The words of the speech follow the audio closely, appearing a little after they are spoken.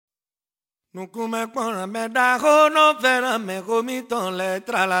Nuku me pon me da ho no vera me go mi ton le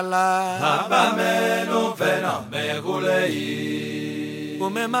tra la la. Aba me no vera me gulei.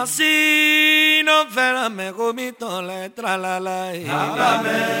 Come ma si no vera me go mi ton le tra la la. Aba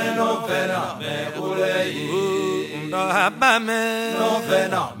me no vera me gulei. Do aba me no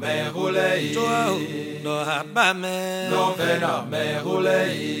vera me gulei. Do aba me no vera me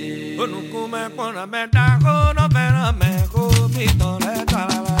gulei. Nuku me pon me da ho no vera me go mi ton le tra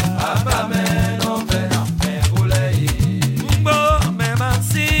la la. Aba me no vera me gulei. Mbo me ma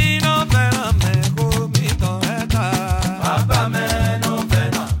si no vera me go mi ton le tra. Aba me no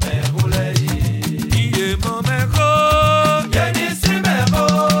vera me gulei. Iye mo me go. Yeni si me go.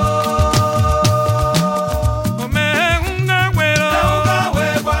 Me unga wero. Unga we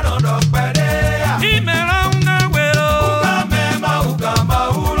guano do perea. Me la unga wero. Unga me ma uga ma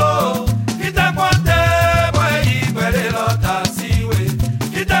ulo. Kita kwante boy ikwere lo tasiwe.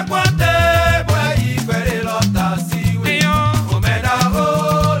 Kita kwante boy ikwere lo tasiwe. Omeda ho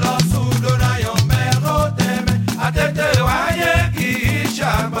lo sudo na yo me ho teme. Atete wa ye ki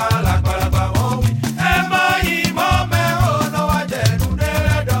shamba la kwa owi. Ema yi mo me ho no wa je nu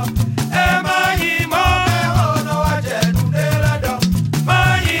dele do. Ema yi mo me ho no wa je nu dele do. Ma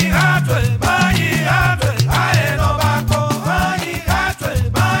yi atwe ae no bako. Ma yi atwe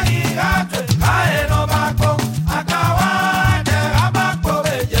ae no bako. Akawa de abako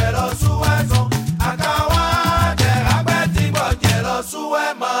be jelo suwezo. Akawa de abeti bo jelo suwe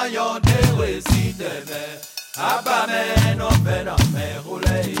ma yo de we si tebe. Aba me no me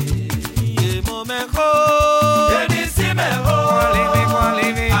hulei. Iye mo me go. Yeni si me ho.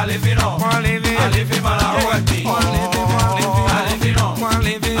 Alifi no. Alifi mala oweti. Alifi no.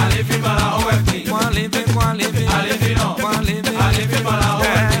 Alifi mala oweti. Alifi no. Alifi mala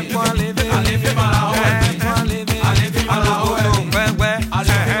oweti. Alifi mala oweti. Alifi mala oweti.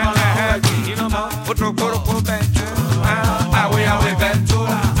 Awe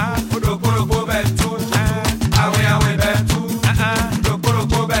ventura. Odokoropo ventura. Awe ventura.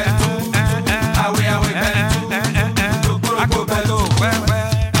 Odokoropo ventura. Awe ventura. Odokoropo ventura.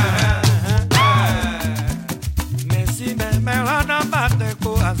 Messi me la na bate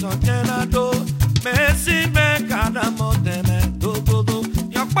ko azotena do. Messi me kada mote me do.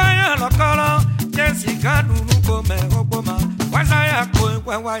 Yo paya lo kolo. Jessica dunu ko me opoma. Wasa ya ko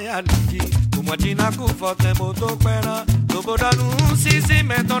wa ya liji. Kumwajina kufote moto kwena. Lobodanu si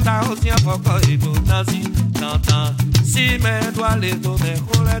me tonda osia foko ito nasi. Tantan si me doale to me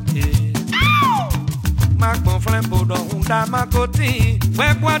kolete. Makpon flempo do unda makoti.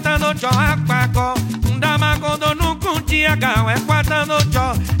 We kwata no cho akpako. Unda makodo nukunti aga we kwata no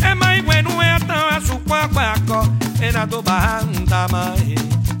cho. E mai wenu e ata asukwa akpako. E na to ba unda mai.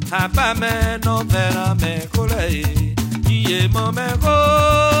 Haba me no vera me kole. Iye mo me go.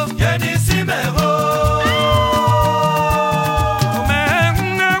 Yeni si me ho. Me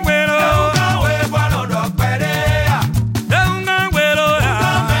unga wero. Unga we guano do perea. Unga wero.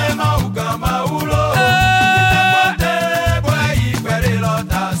 Unga me ma uga ma ulo. Kita kwante boy ikwere lo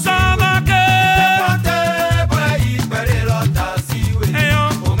tasiwe. Samake. Kita kwante boy ikwere lo tasiwe.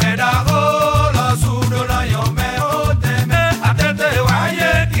 Omeda ho lo sudo na yo me ho teme. Atete wa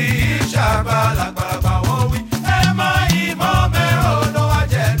ye ki shamba la kwa owi. Ema yi mo me ho no wa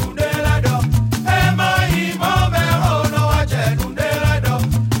je nu dele do. Ema yi mo me ho no wa je nu dele do.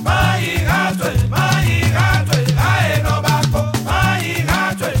 Ma yi atwe ae no bako. Ma yi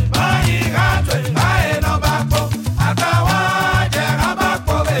atwe ae no bako. Akawa je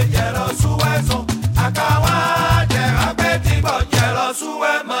abako be jelo suwezo. Akawa je abeti bo jelo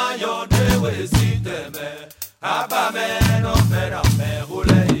suwe ma yo de we si teme. Aba me no vera me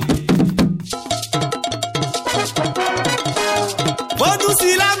hulei. Bọ́dú sí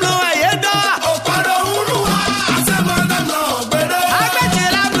lámlọ́ ẹ̀yẹ́dọ́. Òpàdé òwúrúwà, àṣẹmọ̀dàmọ̀ gbẹdẹ. Agbẹ́jì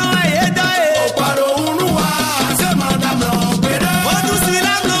lámlọ́ ẹ̀yẹ́dọ́ ẹ̀. Òpàdé òwúrúwà, àṣẹmọ̀dàmọ̀ gbẹdẹ. Bọ́dú sí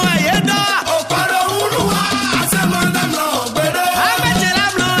lámlọ́ ẹ̀yẹ́dọ́. Òpàdé òwúrúwà, àṣẹmọ̀dàmọ̀ gbẹdẹ. Agbẹ́jì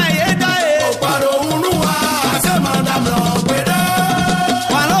lámlọ́ ẹ̀yẹ́dọ́ ẹ̀. Òpàdé òwúrúwà, àṣẹmọ̀dàmọ̀ gbẹdẹ.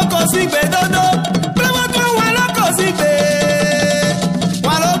 Wà ló kò sí gbé dódó. Pẹ́wọ́tọ́ wà ló kò sí gbé.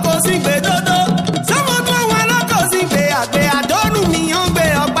 Wà ló kò sí gbé dódó. Sọ́mọ́tọ́ wà ló kò sí gbé. Àgbẹ̀ àdónù mi yàn gbé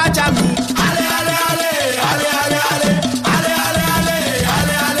ọgbàjà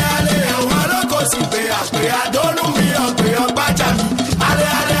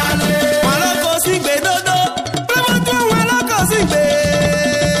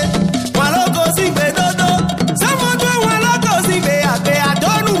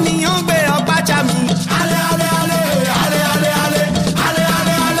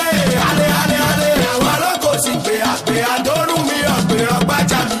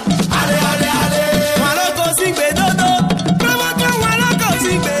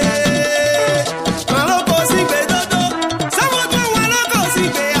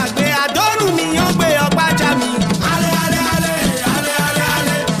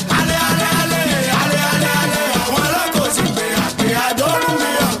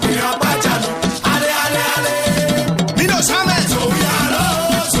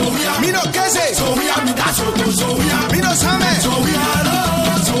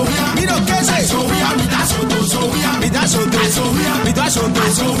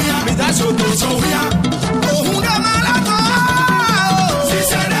sowia, mi da soto sowia. Ohun de malago. Si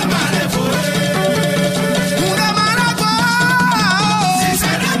se de malefo. Ohun de malago. Si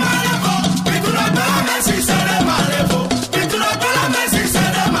se de malefo. Pitula bela me si se de malefo. Pitula bela me si se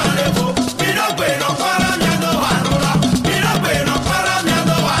de malefo. Miro bueno para mi ando anula. Miro bueno para mi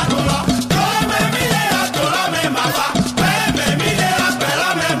ando anula. Tome mi de a tola me mafa. Me mi de a bela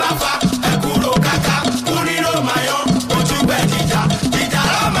me mafa. Ekuro kaka, kuniro mayo. Oju bejija, jija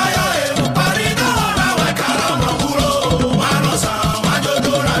la mayo. Parido na we karama bulo. Mano sa,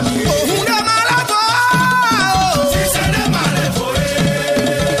 majodo na mi. Ohun de malago. Si se de malefo.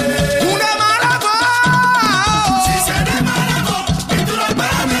 Ohun de malago. Si se de malefo. Pitula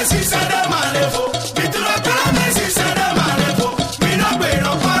bela me si se de malefo. Pitula bela me si se de malefo. Miro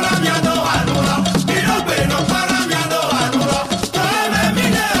bueno para mi ando anula. Miro bueno para mi ando anula. Tome mi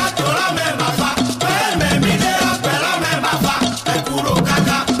de a tola me mafa. Me mi de a bela me mafa. Ekuro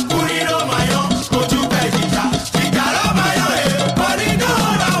kaka, kuniro mayo. Oju bejija, jija la mayo. Parido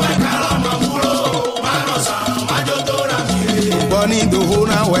na we karama bulo. Mano sa, majodo na mi. Bonido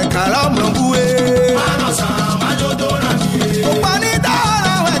na we karama buwe. Mano sa, majodo na mi. Bonido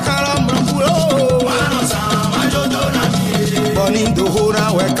na we karama bulo. Mano sa, majodo na mi. Bonido na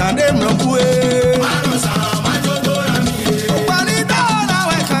we karama buwe. Mano sa, majodo na mi. Bonido na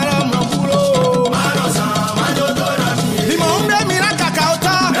we karama bulo. Mano sa, majodo na mi. Mi monde mi na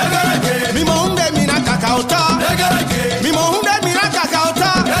kakaota. Mi monde mi na kakaota. Mi monde mi na kakaota.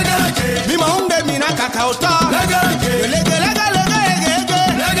 Mi monde mi na kakaota. Lege lege lege lege lege.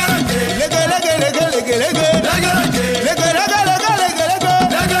 Lege lege lege lege lege. Lege lege lege lege lege.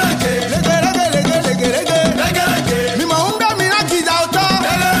 Lege lege lege lege lege. Mi monde mi na kizaota.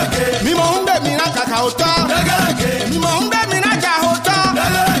 Mi monde mi na kakaota. Mi monde mi na kaota.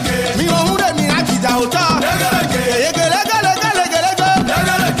 Mi monde mi na kizaota. Lege lege lege lege lege.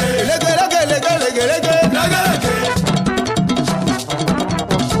 Lege lege lege lege lege.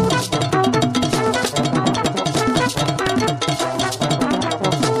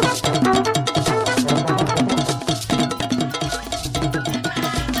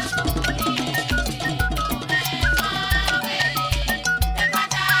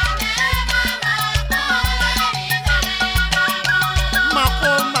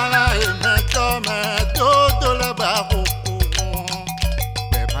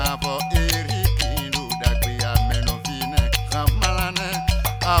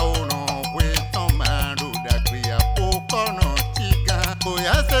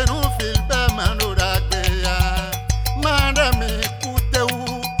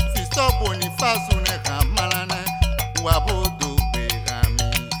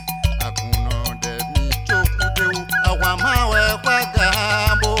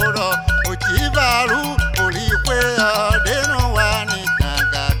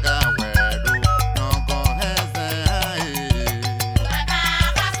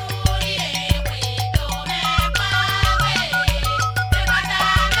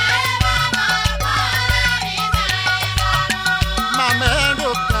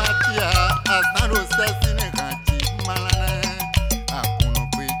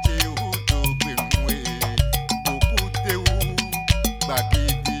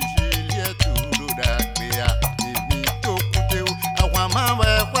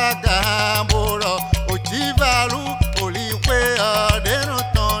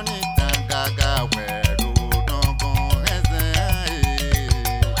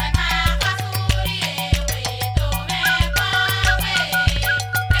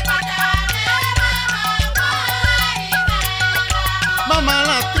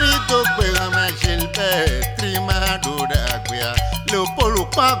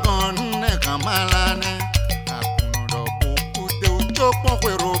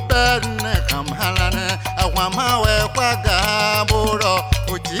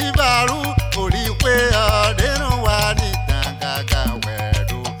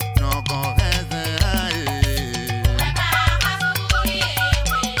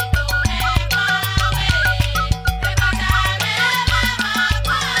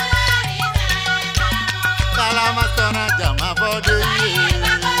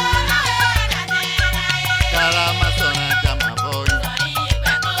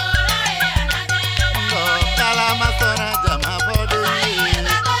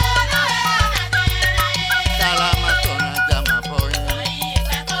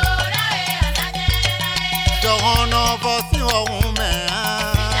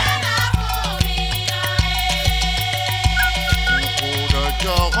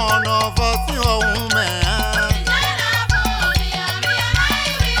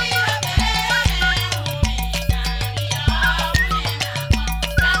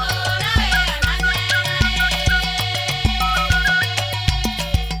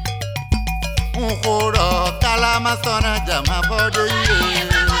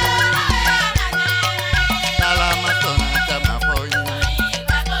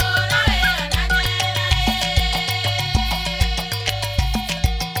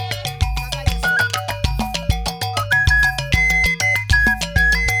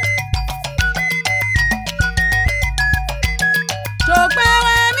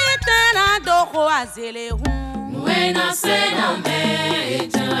 azele hun. Mwena sena me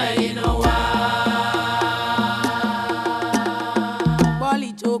eja inowa.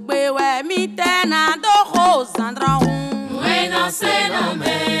 Boli jogbe we mi tena do ho sandra hun. Mwena sena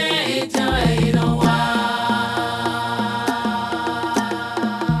me eja inowa.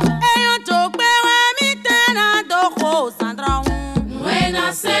 Eyo jogbe we mi tena do ho sandra hun.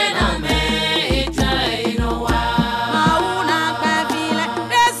 Mwena sena me eja inowa. Mauna kwevile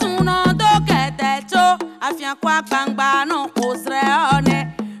desuno do ketecho. Afia kwa kangba no kusre one.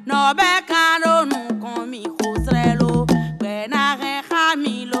 No be kano nu komi kusre lo. Kwena re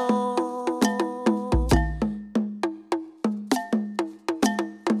hamilo.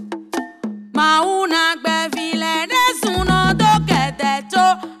 Mauna gbevile desuno do ketecho.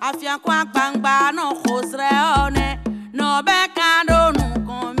 Afia kwa kangba no kusre one. No be kano nu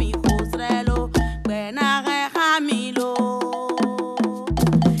komi kusre lo. Kwena re hamilo.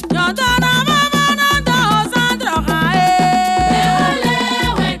 Yondona mama na do sandro hae. Eole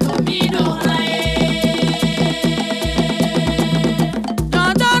we domido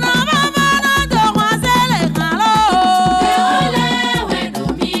Yondona mama na do kwazele kalo. Eole we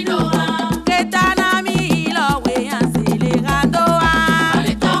domido Ketana mi ilo we ansele gandoa.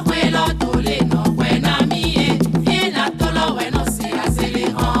 Ale tokwe lo tole no kwena miye. Fiena tolo we no se asele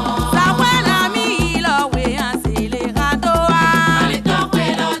hon. Sawela mi ilo we ansele gandoa. Ale tokwe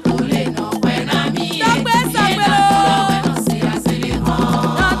lo tole no kwena miye. Tokwe Fiena sokwe lo. tolo we no se asele hon.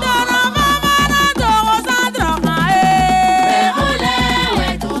 Yondona mama na do sandro hae. Eole we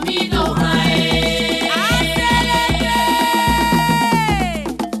domido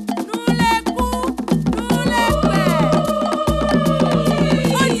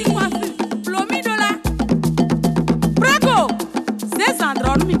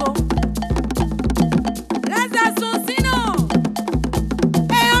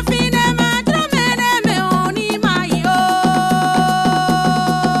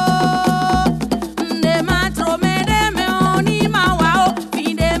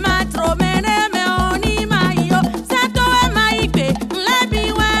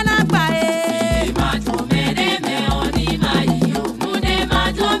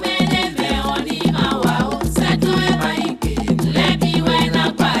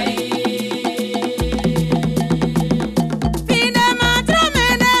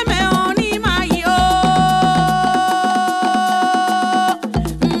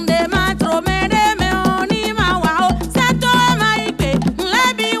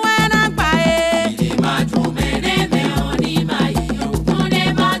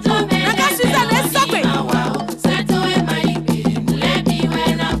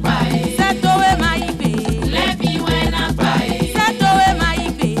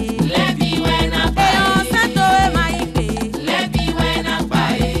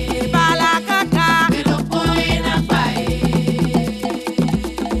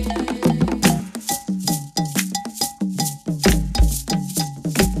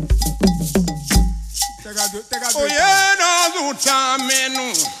Oye no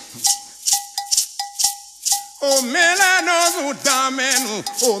zutamenu. O mele no zutamenu.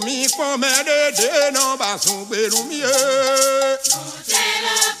 O mi pomede de no basu berumie.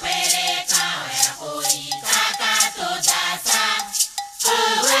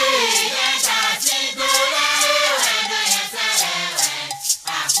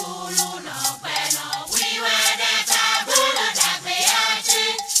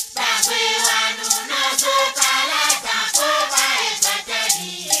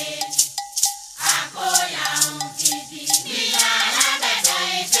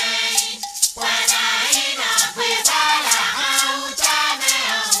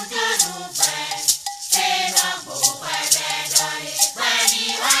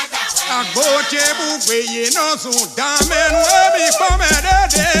 Agboche bugweye no zutamenu. O mi pomede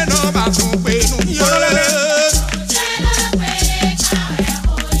de no basu berumie.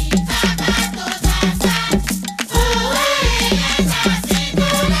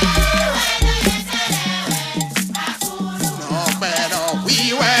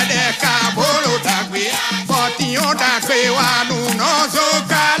 Wa nu no so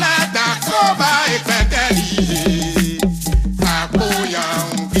kala da ko ba ipeteli apo ya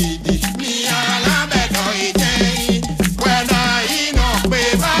ngidi ni ala be do ije wena ino pe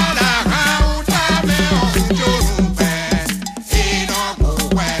bala ha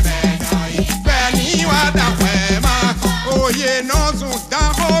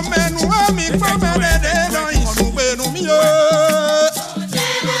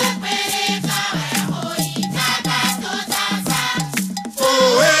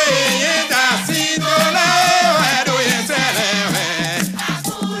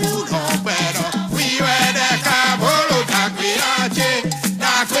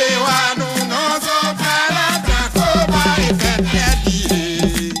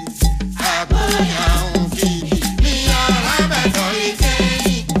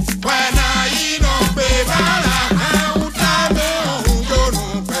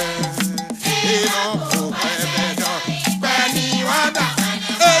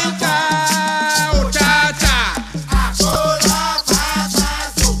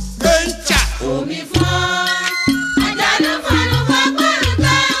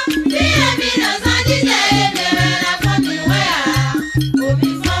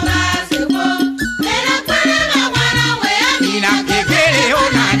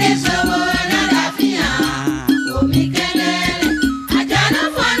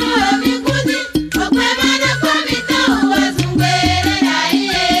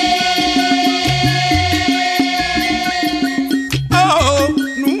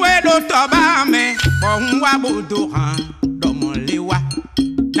wa bodo han domo lewa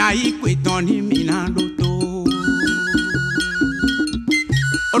na ikwe toni minando to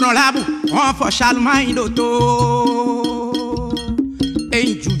onolabu on for Charlemagne doto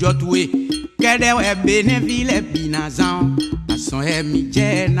e jujo tuwe kede we beneville binazan ason e mi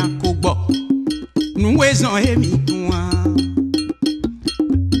je na kogbo nuwe zon e mi tuan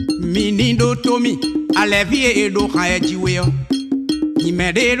mi do tomi alevi e do kan ejiwe o ni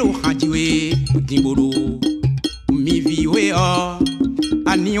mede do kan jiwe timboro mi viwe o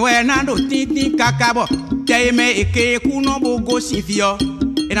ani we na do tintin kakabo te me eke ku no bogo sifio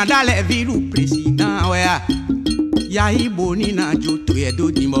e na dale vilu president we ya ibo ni na joto e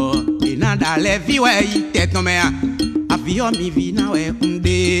do dimo e na dale viwe iteto me avio mi vi na we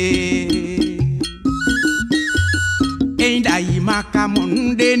kunde Ainda yi maka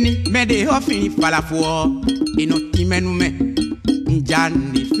monde ni mede ho fini falafo ino timenu me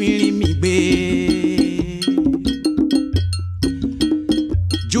njani fini mi gbe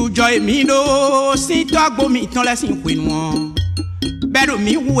jujo mi do si to agbo mi ton le sin kwenu won bedo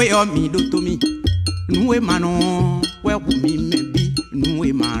mi we o mi do to mi nuwe mano we ku mi mebi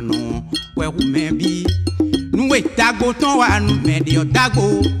nuwe mano we ku mebi nuwe tagbo ton wa nu mede o tagbo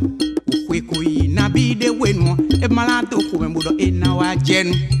kwekoi na bide wenu e malado ko membudo e na wa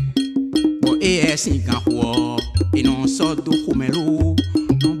jenu bo e esin kan ho e no so do ko melo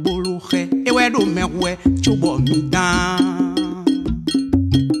no bolo he e we do mewe chobo mi dan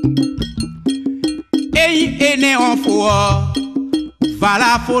e ene on fo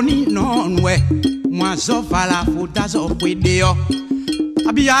vala foni non we moi zo vala fo da zo kwede yo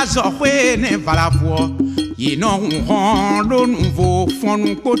abi azo kwe ne vala fo ye non rondo nouveau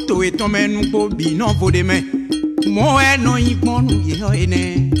fonu poto et tombe nou po bi non vo de me mo e no ipon nou ye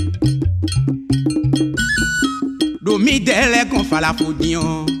ene do mi dele kon fala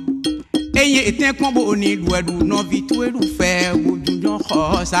fodion eye eten kon bo ni duedu no vitu e du fe o dunjon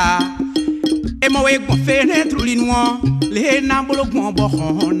khosa e mo we kon fenêtre linwo le na bolo kon bo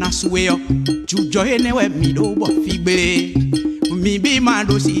khon na suwe yo jujo ene we mi do bo figbere mi bi ma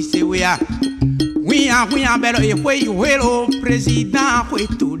do si se we a oui a belo e kwe welo president kwe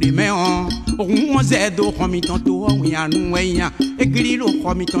to de me on zedo komiton to oui anu eyan e grilo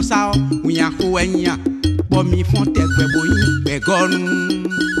komiton sa oui a ko eyan bo mi fon te gbe boyin gbe gonu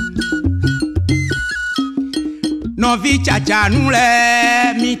no vi chacha nu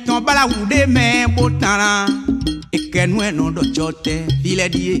le mi ton bala wude me botara e kenu e no do jote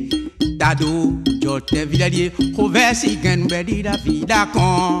viledie tado jote viledie ko versi kenu be di da vida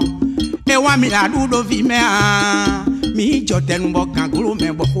kon e wa mi la do vi me a mi jote nu bo kan guru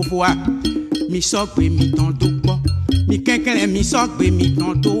me bo fofoa mi so pe mi ton do po mi kenkele mi so pe mi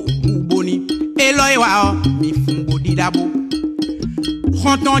ton do uboni e lo e wa o mi fun bo di dabo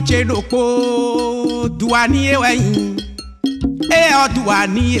konton che do ko douani e weyin e o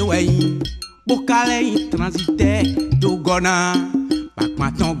douani e weyin bo kale in transite do gona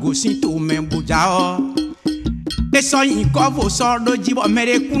pa ton go sin to me boja o e so yin ko fo so do jibo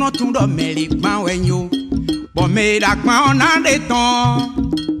mere kuno tun do mere gban wenyo bo me da gban ona de ton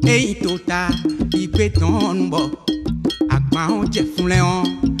e yin to ta ipe ton nbo agban o je fun le on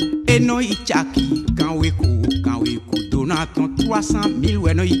e no ichaki kan we ko dona ton 300,000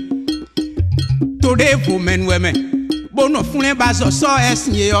 we no yi to de vo men we me bo no fun le ba so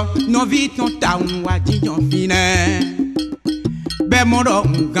esin yo no vi ton ta un wa jijon fine be mo do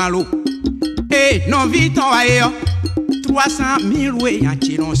ngalo e no vi ton wa yo 300,000 we yan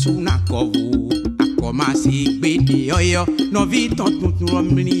chiron su na kovu akoma si gbede yo no vi ton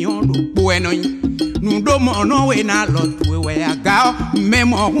 3 million do po eno yin nu do mo no we na lo tu we aga me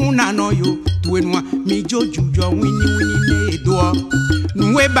mo hu na no yo tu enu mi joju jo wini ne do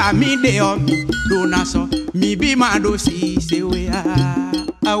nu we ba mi de o mi do na so mi bi ma do si se we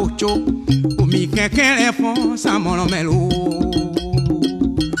a ocho o mi kekere fon sa mo lo melo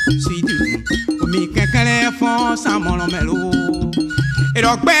si du o mi kekere fon sa mo lo melo e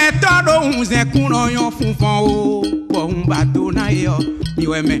do pe to do un ze kun no yon fun fon o bo un ba do na yo mi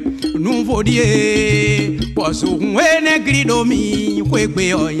we me nu vo die po so un we ne grido mi kwe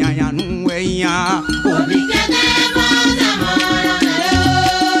gbe o yan yan nu we yan o mi kekere fon sa mo lo melo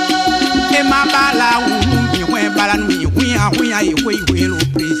e ma bala un mi we bala nu mi wi a e kwe lo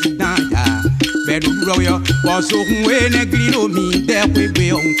president ja be du ro yo po so un we ne grido mi de kwe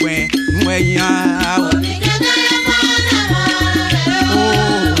gbe o nkwe nu we yan o mi kekere fon sa mo lo melo o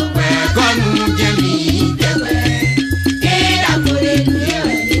pe gonu je mi de kwe e da kore nu ye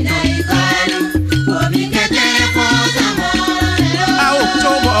we na ikanu o mi kekere fon sa mo lo melo a o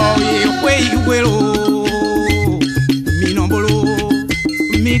to bo e kwe lo mi no bolo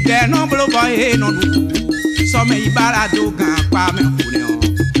mi de no bolo ba e no du me ibara do gan pa me kune o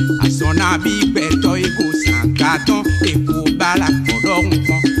asona bi beto ego sankaton eko bala kodo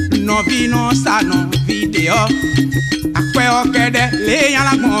nkan no vi no sa no video akwe okede le yan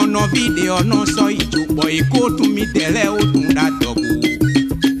la gbon no video no so ijopo eko tun mi tele o tun da dogu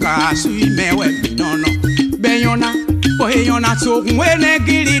ka su mewe mi no no beyona boyona so nwele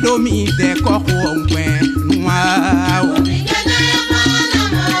giri do mi de koko npe nwa o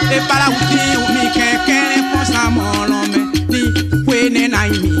e para uti o mi keke le posa mo lo me ni we ne na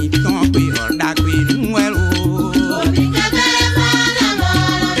imi